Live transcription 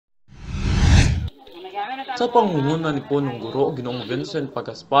Sa pangunguna ni punungguro, Ginoong Vincent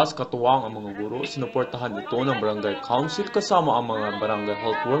Pagaspas, katuwang ang mga guro, sinuportahan ito ng Barangay Council kasama ang mga barangay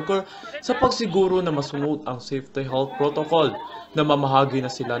health worker sa pagsiguro na masunod ang safety health protocol. Namamahagi na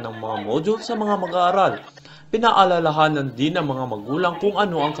sila ng mga module sa mga mag-aaral. Pinaalalahanan din ng mga magulang kung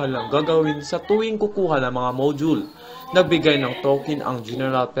ano ang kanilang gagawin sa tuwing kukuha ng mga module. Nagbigay ng token ang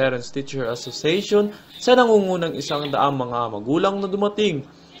General Parents Teacher Association sa nangungunang 100 mga magulang na dumating.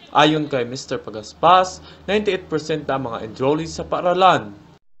 Ayon kay Mr. Pagaspas, 98% ang mga enrollees sa paaralan.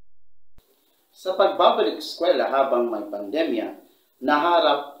 Sa pagbabalik eskwela habang may pandemya,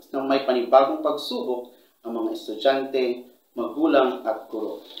 naharap ng may panibagong pagsubok ang mga estudyante, magulang at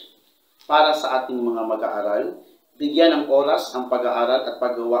guro. Para sa ating mga mag-aaral, bigyan ng oras ang pag-aaral at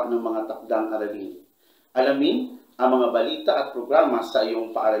paggawa ng mga takdang aralin. Alamin ang mga balita at programa sa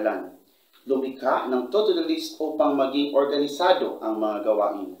iyong paaralan. Lumikha ng to-do list upang maging organisado ang mga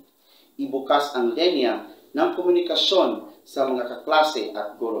gawain. Ibukas ang linya ng komunikasyon sa mga kaklase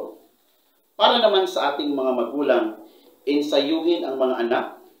at guro. Para naman sa ating mga magulang, ensayuhin ang mga anak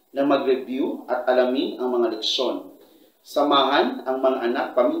na mag-review at alamin ang mga leksyon. Samahan ang mga anak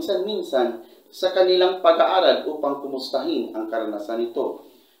paminsan-minsan sa kanilang pag-aaral upang kumustahin ang karanasan nito.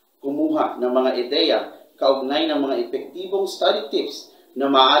 Kumuha ng mga ideya kaugnay ng mga epektibong study tips na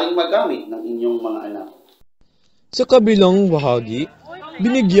maaaring magamit ng inyong mga anak. Sa kabilang bahagi,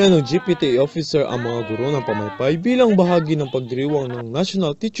 binigyan ng GPT officer ang mga guro ng pamaypay bilang bahagi ng pagdiriwang ng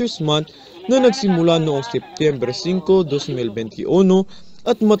National Teachers Month na nagsimula noong September 5, 2021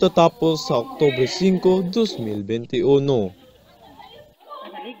 at matatapos sa Oktubre 5, 2021.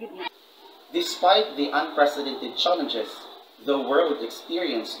 Despite the unprecedented challenges the world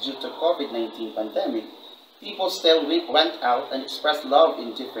experienced due to COVID-19 pandemic, people still went out and expressed love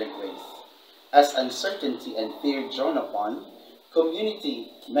in different ways. As uncertainty and fear drawn upon,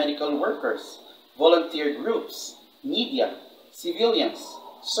 community, medical workers, volunteer groups, media, civilians,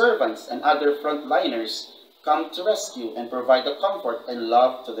 servants, and other frontliners come to rescue and provide the comfort and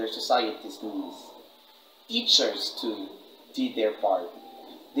love to their society's needs. Teachers, too, did their part.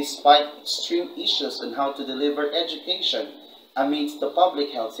 Despite extreme issues on how to deliver education amidst the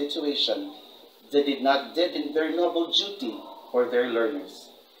public health situation, they did their noble duty for their learners.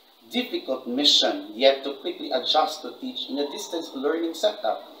 Difficult mission, yet to quickly adjust to teach in a distance learning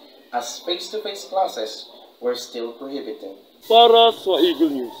setup as face-to-face classes were still prohibited. Para sa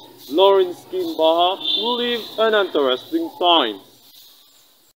Eagle News, Laurence Kim Baja will leave an interesting sign.